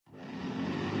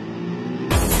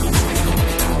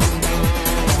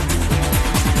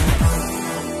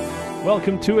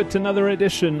Welcome to it, another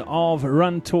edition of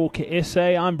Run Talk SA.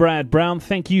 I'm Brad Brown.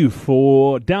 Thank you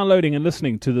for downloading and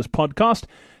listening to this podcast.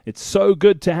 It's so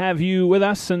good to have you with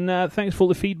us, and thanks for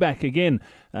the feedback again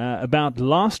about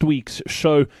last week's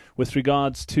show with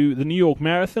regards to the New York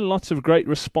Marathon. Lots of great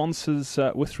responses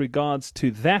with regards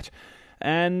to that.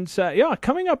 And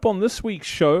coming up on this week's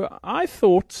show, I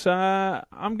thought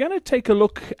I'm going to take a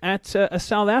look at a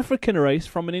South African race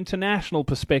from an international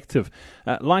perspective,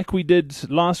 like we did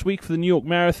last week for the New York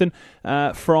Marathon.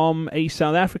 From a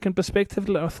South African perspective,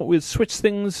 I thought we'd switch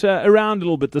things around a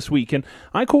little bit this week. And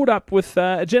I caught up with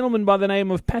a gentleman by the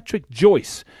name of Patrick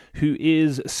Joyce, who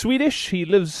is Swedish. He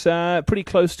lives pretty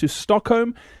close to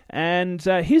Stockholm. And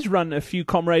he's run a few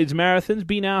Comrades marathons,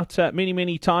 been out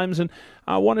many times, and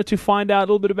I wanted to find out a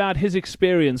little bit about his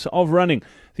experience of running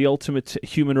the ultimate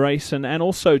human race, and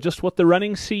also just what the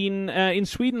running scene in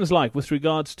Sweden is like with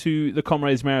regards to the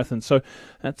Comrades marathon. So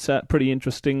that's pretty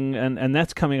interesting, and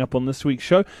that's coming up on this week's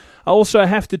show. I also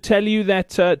have to tell you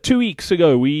that 2 weeks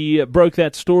ago we broke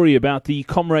that story about the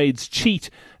Comrades cheat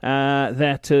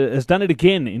that has done it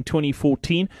again in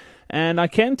 2014. And I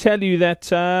can tell you that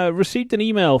received an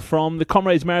email from the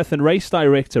Comrades Marathon race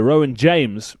director, Rowan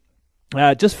James,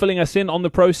 just filling us in on the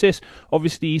process.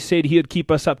 Obviously, he said he would keep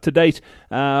us up to date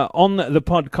on the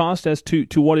podcast as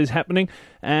to what is happening.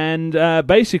 And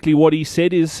basically what he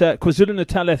said is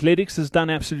KwaZulu-Natal Athletics has done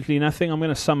absolutely nothing. I'm going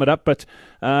to sum it up, but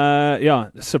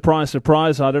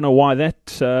surprise. I don't know why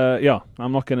that.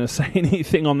 I'm not going to say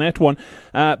anything on that one.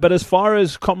 But as far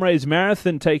as Comrades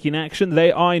Marathon taking action,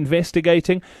 they are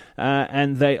investigating,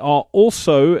 and they are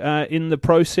also in the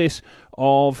process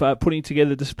of putting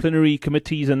together disciplinary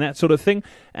committees and that sort of thing.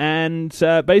 And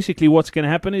basically what's going to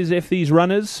happen is if these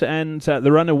runners and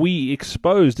the runner we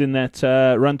exposed in that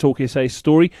Run Talk SA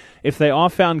story, if they are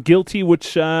found guilty,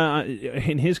 which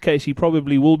in his case he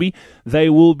probably will be, they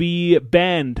will be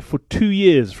banned for 2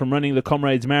 years from running the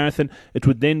Comrades Marathon. It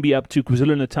would then be up to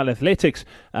KwaZulu-Natal Athletics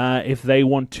if they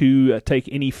want to take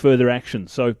any further action.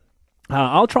 So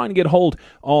I'll try and get hold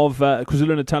of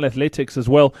KwaZulu-Natal Athletics as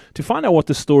well to find out what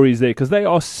the story is there, because they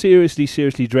are seriously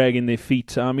dragging their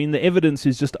feet. I mean, the evidence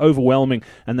is just overwhelming,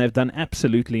 and they've done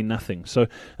absolutely nothing. So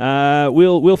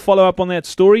we'll follow up on that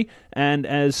story, and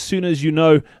as soon as we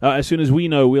know,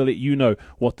 we'll let you know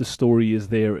what the story is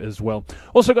there as well.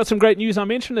 Also got some great news. I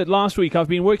mentioned it last week. I've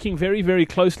been working very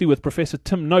closely with Professor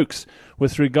Tim Noakes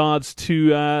with regards to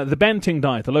the Banting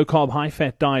diet, the low-carb,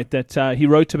 high-fat diet that he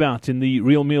wrote about in the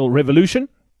Real Meal Revolution.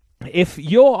 If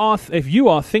you are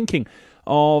thinking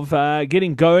of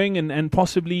getting going and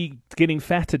possibly getting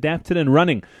fat adapted and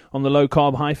running on the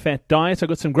low-carb, high-fat diet, I've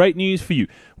got some great news for you.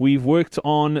 We've worked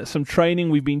on some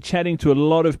training. We've been chatting to a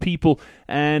lot of people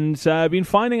and been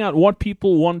finding out what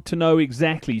people want to know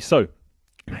exactly. So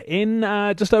in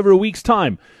just over a week's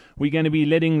time, we're going to be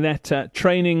letting that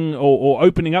training or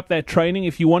opening up that training.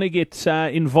 If you want to get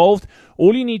involved,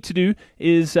 all you need to do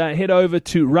is head over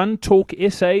to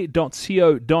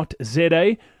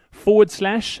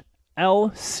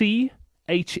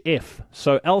runtalksa.co.za/LCHF.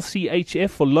 So LCHF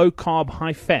for low carb,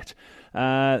 high fat.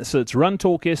 So it's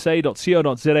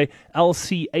runtalksa.co.za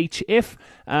LCHF,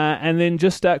 and then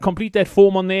just complete that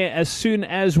form on there. As soon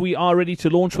as we are ready to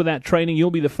launch with that training,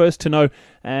 you'll be the first to know,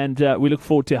 and we look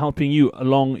forward to helping you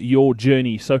along your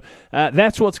journey. So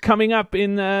that's what's coming up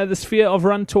in the sphere of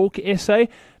Run Talk SA.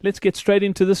 Let's get straight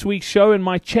into this week's show and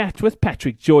my chat with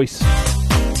Patrick Joyce.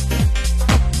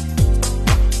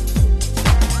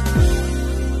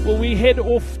 Well, we head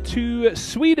off to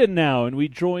Sweden now, and we're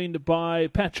joined by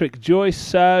Patrick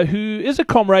Joyce, who is a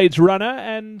Comrades runner,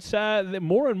 and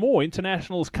more and more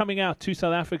internationals coming out to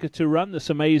South Africa to run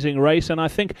this amazing race. And I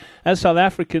think as South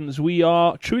Africans, we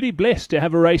are truly blessed to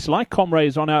have a race like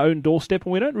Comrades on our own doorstep,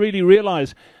 and we don't really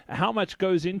realize how much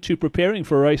goes into preparing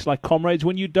for a race like Comrades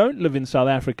when you don't live in South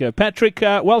Africa. Patrick,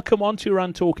 welcome on to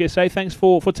Run Talk SA. Thanks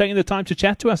for taking the time to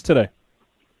chat to us today.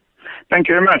 Thank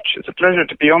you very much. It's a pleasure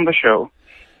to be on the show.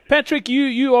 Patrick,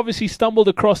 you obviously stumbled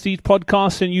across these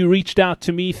podcasts and you reached out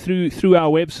to me through our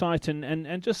website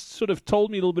and just sort of told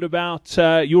me a little bit about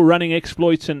your running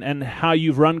exploits and how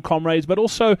you've run Comrades, but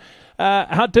also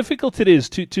how difficult it is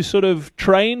to sort of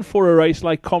train for a race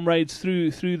like Comrades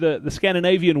through the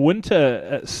Scandinavian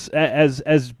winter as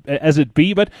it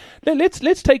be. But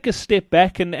let's take a step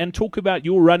back and talk about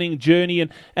your running journey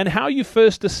and how you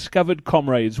first discovered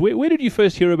Comrades. Where did you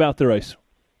first hear about the race?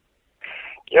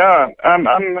 Yeah, I'm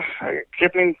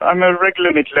a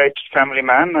regular middle-aged family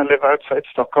man. I live outside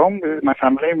Stockholm with my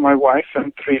family, my wife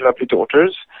and 3 lovely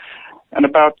daughters. And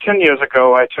about 10 years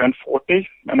ago, I turned 40,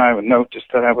 and I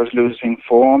noticed that I was losing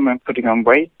form and putting on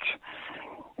weight,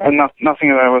 and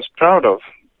nothing that I was proud of.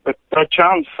 But by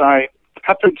chance, I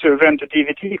happened to rent a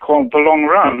DVD called The Long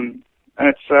Run. And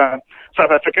it's a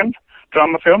South African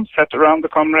drama film set around the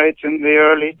comrades in the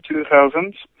early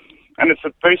 2000s. And it's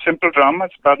a very simple drama.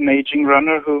 It's about an aging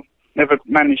runner who never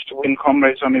managed to win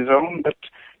comrades on his own, but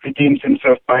redeems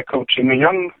himself by coaching a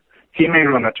young female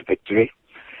runner to victory.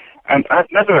 And I had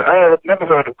never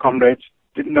heard of comrades,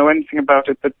 didn't know anything about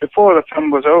it, but before the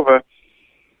film was over,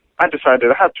 I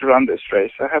decided I had to run this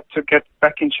race. I had to get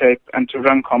back in shape and to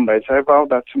run comrades. I vowed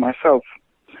that to myself.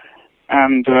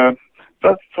 And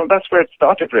that's where it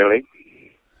started, really.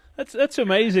 That's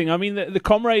amazing. I mean, the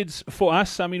comrades for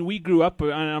us, I mean, we grew up,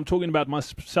 and I'm talking about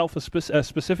myself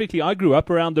specifically, I grew up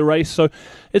around the race, so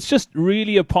it's just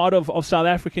really a part of South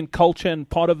African culture and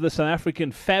part of the South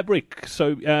African fabric,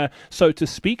 so to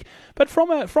speak. But from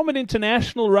an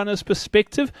international runner's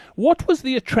perspective, what was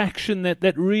the attraction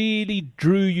that really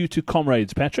drew you to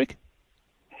comrades, Patrick?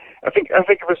 I think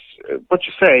it was what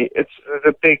you say. It's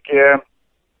the big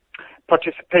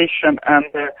participation and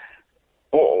the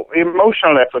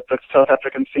emotional effort that South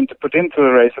Africans seem to put into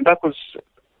the race, and that was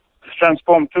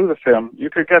transformed through the film. You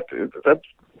could get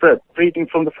that reading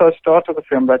from the first start of the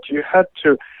film that you had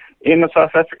to, in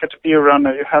South Africa, to be a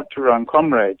runner, you had to run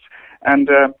comrades. And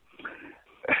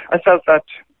I felt that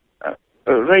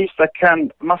a race that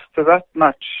can muster that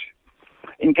much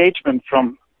engagement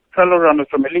from fellow runners,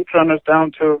 from elite runners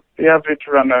down to the average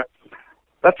runner,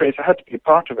 that race, I had to be a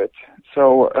part of it.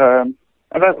 So,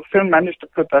 and that film managed to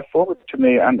put that forward to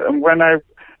me. And when I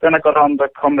got on the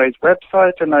Comrades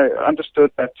website and I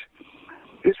understood that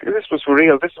this was for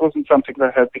real, this wasn't something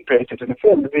that had been created in a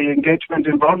film. The engagement,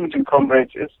 involvement in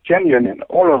Comrades is genuine in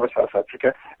all over South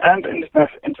Africa and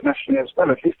internationally as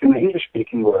well, at least in the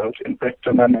English-speaking world, in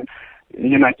Britain and in the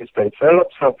United States. There are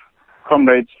lots of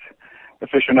Comrades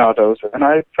aficionados, and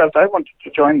I felt I wanted to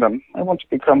join them. I want to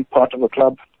become part of a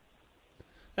club.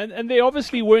 And there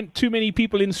obviously weren't too many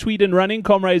people in Sweden running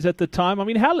comrades at the time. I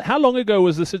mean, how long ago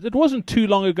was this? It wasn't too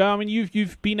long ago. I mean,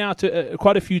 you've been out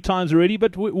quite a few times already.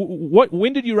 But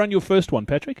when did you run your first one,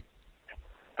 Patrick?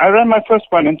 I ran my first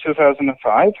one in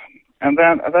 2005, and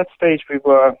then at that stage we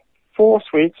were 4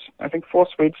 Swedes. I think 4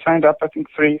 Swedes signed up. I think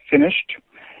 3 finished.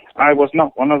 I was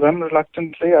not one of them.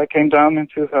 Reluctantly, I came down in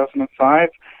 2005.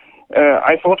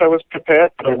 I thought I was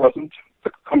prepared, but I wasn't. The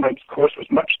Comrades course was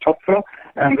much tougher,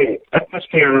 and the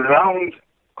atmosphere around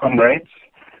Comrades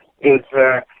is,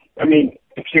 I mean,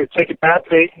 if you take it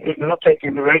badly, if you're not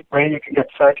taking the right way, you can get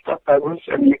psyched up. I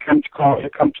mean, you come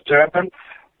to Durban,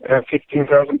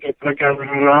 15,000 people are gathering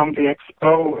around the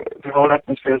expo, the whole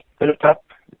atmosphere is built up,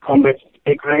 Comrades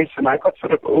big race, and I got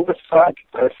sort of overpsyched.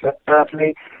 I slept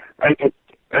badly.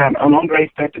 On race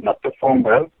day, did not perform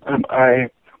well, and I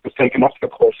was taken off the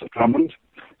course at Drummond.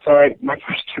 So my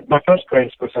first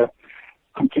race was a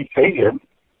complete failure,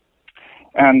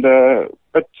 and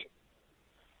but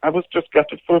I was just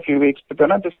gutted for a few weeks. But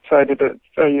then I decided that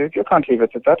you can't leave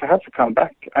it at that. I have to come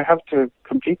back. I have to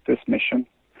complete this mission.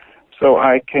 So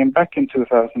I came back in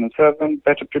 2007,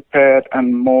 better prepared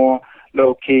and more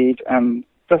low-keyed, and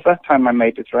just that time I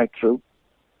made it right through.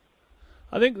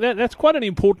 I think that's quite an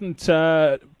important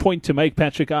point to make,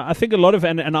 Patrick. I think a lot of,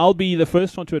 and I'll be the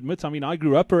first one to admit, I mean, I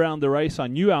grew up around the race. I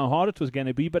knew how hard it was going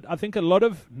to be, but I think a lot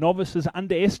of novices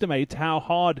underestimate how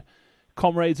hard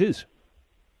Comrades is.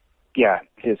 Yeah,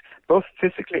 it is, both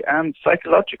physically and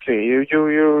psychologically.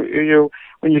 You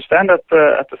when you stand at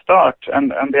the start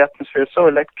and the atmosphere is so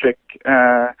electric,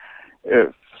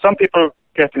 some people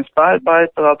get inspired by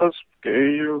it, but others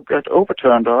you get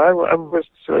overturned. Or I was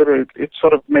it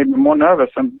sort of made me more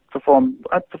nervous and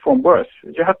I'd perform worse.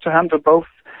 You have to handle both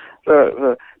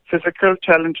the physical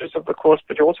challenges of the course,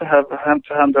 but you also have to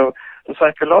handle the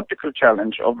psychological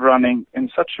challenge of running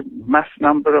in such a mass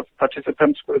number of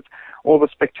participants with all the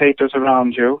spectators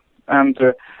around you, and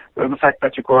the fact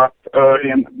that you go up early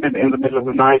in the middle of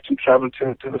the night and travel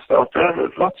to the start. There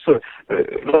are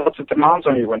lots of demands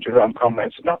on you when you run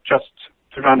Comrades. It's not just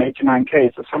to run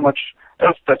 89Ks. There's so much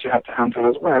else that you have to handle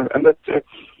as well, and that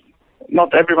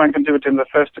not everyone can do it in the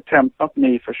first attempt. Not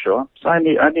me, for sure. So I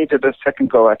needed a second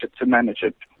go at it to manage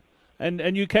it.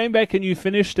 And you came back and you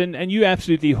finished and you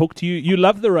absolutely hooked. You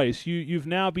love the race. You've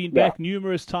now been back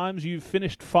numerous times. You've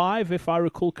finished 5, if I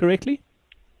recall correctly.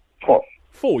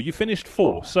 4. You finished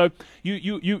 4. So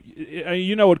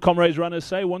you know what Comrades runners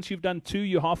say. Once you've done 2,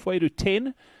 you're halfway to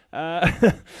 10.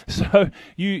 So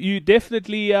you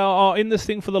definitely are in this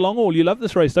thing for the long haul. You love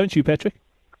this race, don't you, Patrick?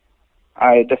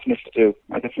 I definitely do.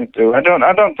 I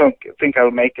don't think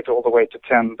I'll make it all the way to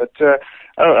 10, but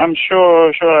I'm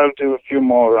sure I'll do a few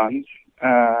more runs.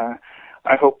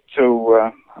 I hope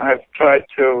to. I've tried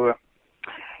to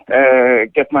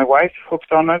get my wife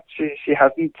hooked on it. She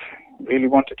hasn't really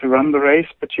wanted to run the race,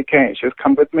 but she came. She has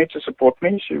come with me to support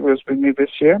me. She was with me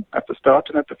this year at the start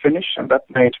and at the finish, and that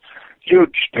made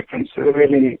huge difference. It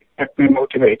really kept me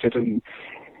motivated and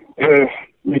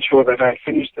made sure that I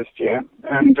finished this year.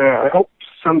 And I hope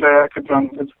someday I could run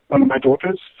with one of my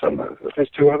daughters. At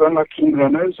least two of them are keen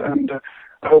runners, and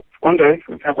I hope one day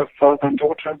we have a father and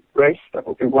daughter race. That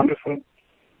would be wonderful.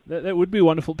 That would be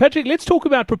wonderful. Patrick, let's talk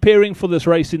about preparing for this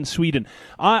race in Sweden.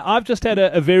 I've just had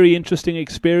a very interesting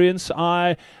experience.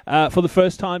 I, for the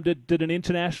first time, did an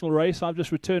international race. I've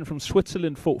just returned from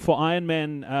Switzerland for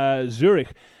Ironman Zurich.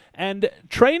 And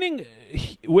training,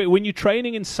 when you're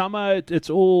training in summer, it's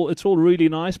all really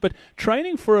nice. But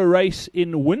training for a race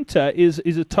in winter is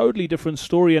a totally different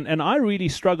story. And I really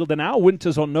struggled. And our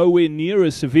winters are nowhere near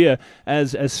as severe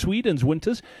as Sweden's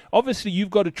winters. Obviously, you've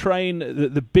got to train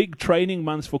the big training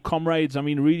months for comrades. I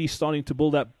mean, really starting to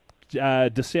build up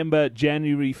December,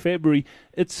 January, February.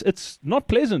 It's not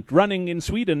pleasant running in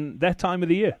Sweden that time of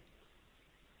the year.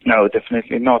 No,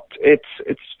 definitely not. It's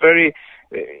very.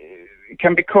 It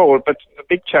can be cold, but the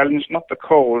big challenge is not the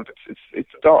cold. It's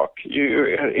dark. You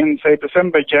in say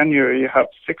December, January, you have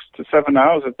 6 to 7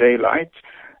 hours of daylight,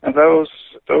 and those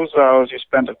hours you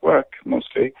spend at work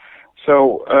mostly.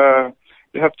 So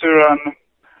you have to run.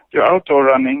 Your outdoor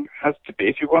running has to be,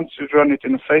 if you want to run it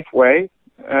in a safe way,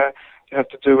 you have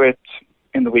to do it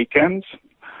in the weekends,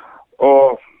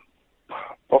 or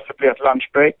possibly at lunch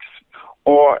breaks,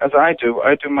 or as I do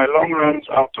my long runs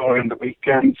outdoor in the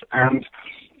weekends, and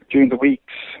during the week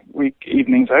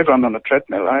evenings, I run on a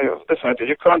treadmill. I have decided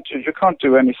you can't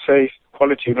do any safe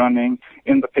quality running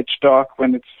in the pitch dark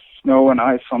when it's snow and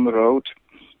ice on the road.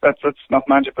 That's not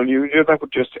manageable. That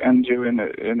would just end you in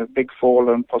a big fall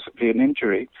and possibly an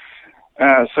injury.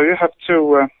 So you have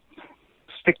to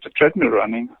stick to treadmill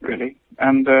running really,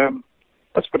 and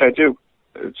that's what I do.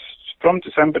 It's from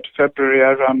December to February,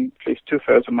 I run at least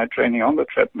 2/3 of my training on the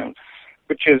treadmill,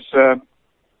 which is a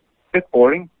bit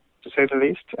boring, to say the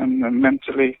least, and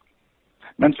mentally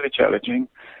challenging.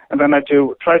 And then I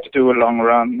try to do a long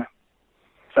run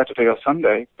Saturday or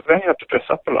Sunday, but then you have to dress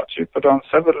up a lot. You put on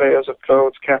several layers of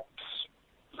clothes, caps,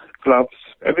 gloves,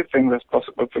 everything that's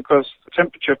possible, because the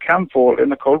temperature can fall.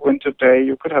 In a cold winter day,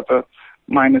 you could have a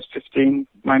 -15,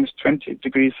 -20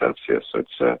 degrees Celsius. So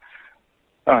it's a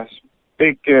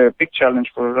big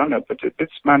challenge for a runner, but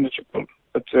it's manageable.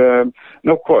 But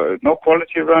no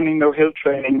quality running, no hill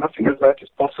training, nothing of that is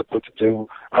possible to do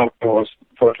outdoors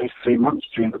for at least 3 months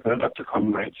during the build-up to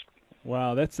comrades.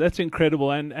 Wow, that's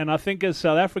incredible. And I think as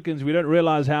South Africans, we don't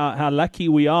realize how lucky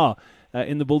we are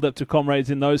in the build-up to comrades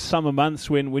in those summer months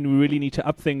when we really need to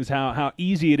up things, how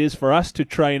easy it is for us to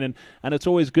train. And it's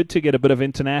always good to get a bit of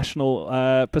international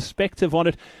perspective on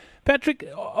it. Patrick,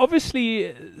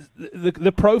 obviously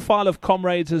the profile of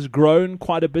comrades has grown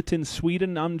quite a bit in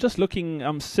Sweden. I'm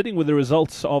sitting with the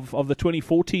results of the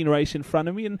 2014 race in front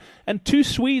of me, and two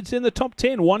Swedes in the top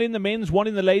 10, one in the men's, one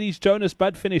in the ladies. Jonas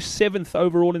Budd finished 7th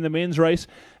overall in the men's race,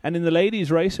 and in the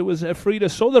ladies race it was Frida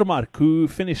Sodermark who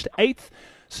finished 8th.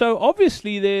 So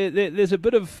obviously there's a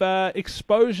bit of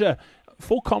exposure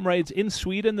for comrades in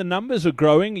Sweden. The numbers are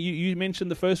growing. You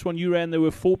mentioned the first one you ran, there were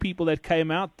 4 people that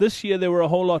came out. This year there were a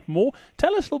whole lot more.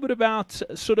 Tell us a little bit about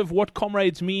sort of what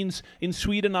comrades means in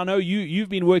Sweden. I know you've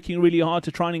been working really hard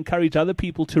to try and encourage other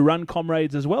people to run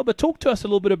comrades as well, but talk to us a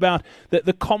little bit about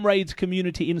the comrades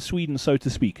community in Sweden, so to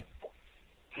speak.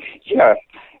 Yeah,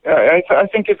 I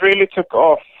think it really took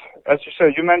off. As you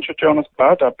said, you mentioned Jonas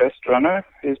Budd, our best runner.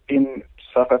 He's been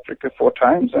South Africa 4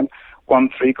 times and won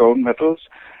 3 gold medals.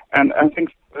 And I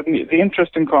think the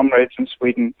interest in comrades in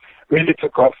Sweden really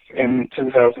took off in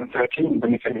 2013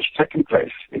 when he finished 2nd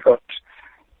place.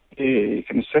 He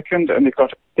finished 2nd, and he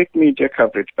got a big media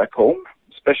coverage back home,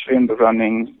 especially in the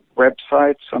running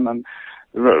websites and on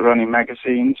running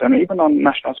magazines, and even on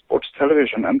national sports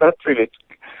television. And that really,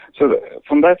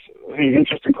 from that, the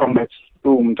interest in comrades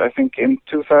boomed. I think in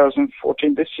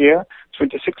 2014, this year,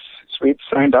 26 Swedes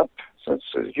signed up. So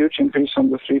it's a huge increase on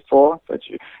the 3-4 that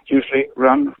you usually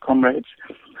run comrades,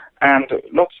 and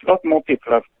lot more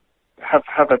people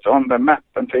have it on their map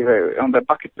and on their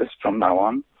bucket list from now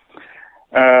on,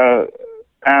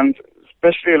 and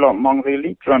especially among the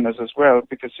elite runners as well,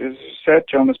 because as you said,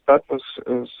 Jonas Budd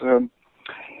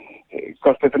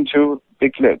got with him 2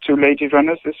 lady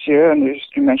runners this year, and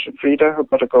you mentioned Frida, who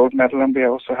got a gold medal, and we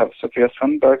also have Sofia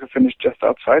Sundberg, who finished just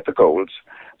outside the golds.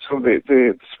 So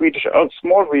the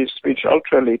small Swedish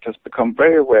ultra elite has become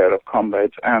very aware of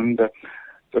comrades, and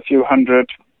the few hundred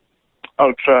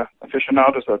ultra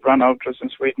aficionados that run ultras in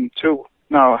Sweden too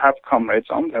now have comrades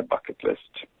on their bucket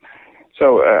list.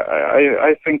 So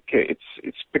I think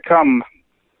it's become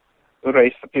the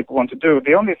race that people want to do.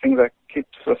 The only thing that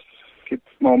keeps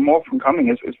more from coming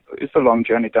is the long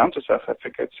journey down to South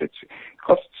Africa. It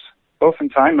costs both in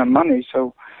time and money.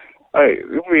 So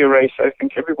every race, I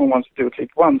think everyone wants to do it at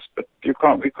least once, but you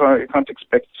can't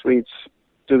expect Swedes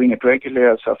doing it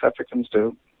regularly as South Africans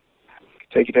do.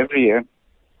 Take it every year.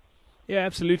 Yeah,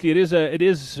 absolutely. It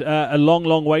is a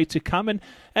long way to come,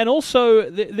 and also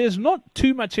there's not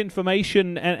too much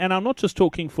information. And I'm not just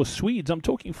talking for Swedes. I'm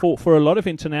talking for a lot of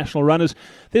international runners.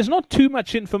 There's not too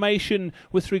much information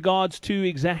with regards to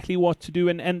exactly what to do.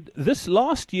 And this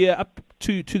last year, up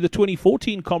to the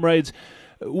 2014 Comrades,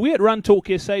 we at Run Talk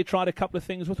SA tried a couple of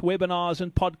things with webinars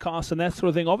and podcasts and that sort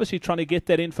of thing, obviously trying to get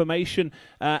that information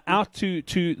out to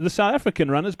the South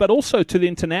African runners, but also to the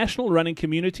international running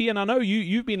community. And I know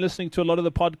you've been listening to a lot of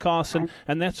the podcasts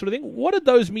and that sort of thing. What did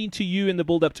those mean to you in the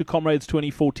build-up to Comrades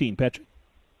 2014, Patrick?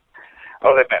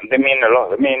 Oh, they mean a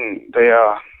lot. I mean, they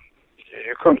are.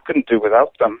 You couldn't do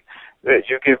without them.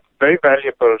 You give very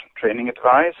valuable training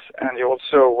advice, and you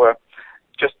also...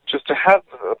 Just to have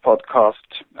a podcast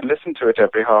and listen to it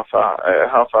every half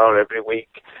hour every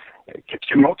week, it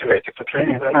keeps you motivated for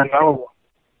training. And I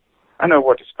know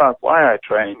what it's about, why I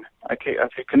train. I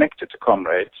feel connected to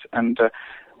Comrades, and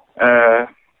that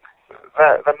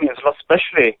means a lot,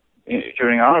 especially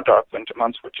during our dark winter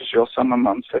months, which is your summer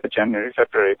months, January,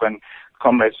 February, when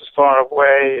Comrades is far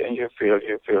away and you feel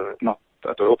not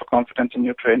that overconfident in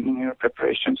your training and your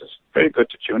preparations. It's very good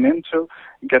to tune into,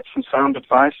 get some sound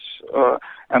advice,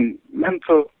 and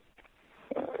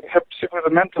helps you with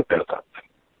a mental build-up.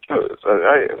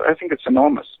 I think it's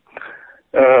enormous.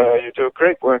 You do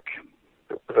great work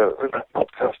with that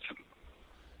podcast.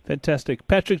 Fantastic.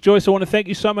 Patrick Joyce, I want to thank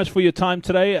you so much for your time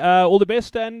today. All the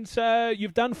best, and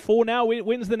you've done 4 now.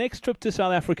 When's the next trip to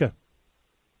South Africa?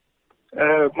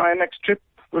 My next trip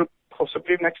will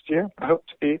possibly next year. I hope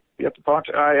to be at the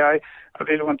party. I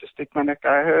really want to stick my neck.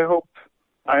 I'm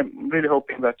really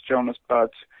hoping that Jonas Budd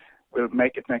will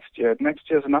make it next year. Next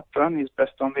year's an up run. He's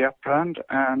best on the up run,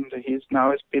 and he's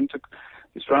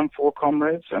run 4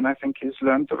 Comrades, and I think he's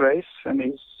learned the race, and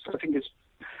I think he's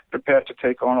prepared to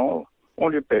take on all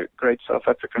your great South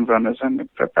African runners and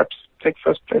perhaps take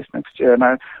first place next year. And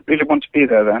I really want to be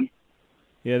there then.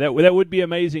 Yeah, that would be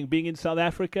amazing, being in South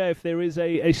Africa if there is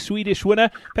a Swedish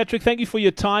winner. Patrick, thank you for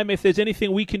your time. If there's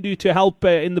anything we can do to help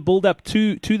in the build-up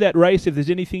to that race, if there's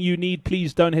anything you need,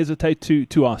 please don't hesitate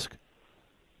to ask.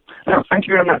 No, thank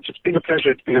you very much. It's been a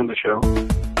pleasure to be on the show.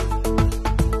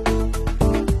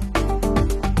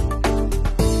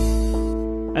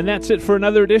 And that's it for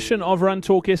another edition of Run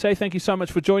Talk SA. Thank you so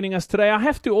much for joining us today. I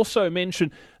have to also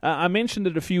mention, I mentioned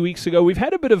it a few weeks ago, we've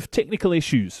had a bit of technical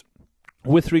issues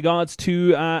with regards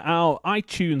to our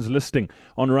iTunes listing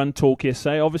on Run Talk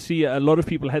SA. Obviously, a lot of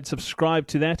people had subscribed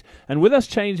to that, and with us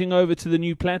changing over to the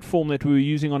new platform that we were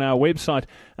using on our website,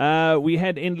 we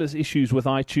had endless issues with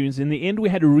iTunes. In the end, we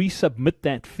had to resubmit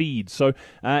that feed. So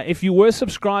if you were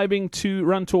subscribing to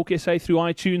Run Talk SA through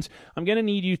iTunes, I'm going to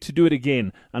need you to do it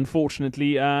again.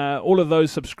 Unfortunately, all of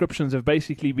those subscriptions have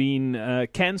basically been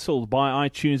cancelled by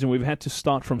iTunes, and we've had to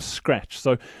start from scratch.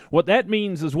 So what that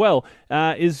means as well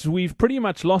is we've pretty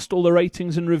much lost all the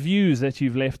ratings and reviews that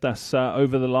you've left us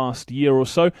over the last year or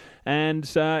so. And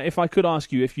if I could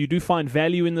ask you, if you do find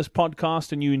value in this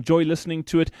podcast and you enjoy listening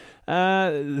to it,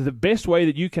 the best way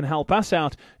that you can help us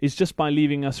out is just by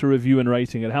leaving us a review and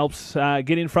rating. It helps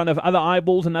get in front of other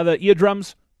eyeballs and other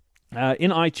eardrums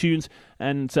in iTunes,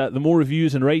 and the more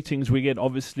reviews and ratings we get,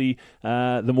 obviously,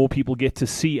 the more people get to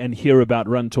see and hear about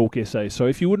Run Talk SA. So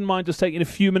if you wouldn't mind just taking a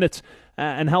few minutes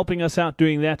and helping us out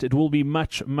doing that, it will be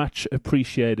much, much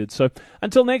appreciated. So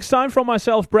until next time, from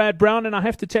myself, Brad Brown, and I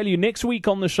have to tell you, next week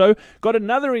on the show, got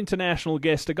another international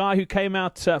guest, a guy who came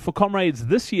out for Comrades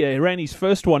this year. He ran his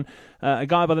first one, a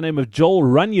guy by the name of Joel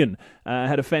Runyon.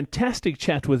 Had a fantastic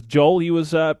chat with Joel. He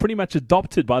was pretty much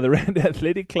adopted by the Rand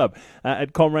Athletic Club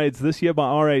at Comrades this year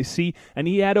by RAC, and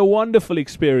he had a wonderful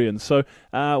experience. So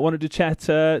I wanted to chat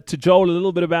to Joel a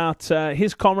little bit about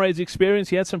his Comrades experience.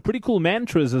 He had some pretty cool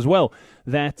mantras as well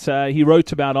that he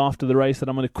wrote about after the race that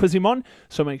I'm going to quiz him on.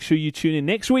 So make sure you tune in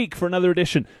next week for another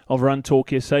edition of Run Talk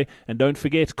SA. And don't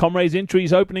forget, Comrades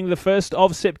entries opening the 1st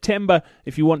of September.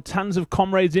 If you want tons of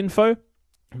Comrades info,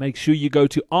 make sure you go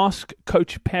to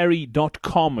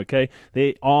askcoachparry.com, okay?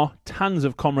 There are tons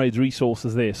of Comrades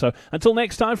resources there. So until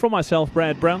next time, from myself,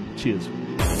 Brad Brown, cheers.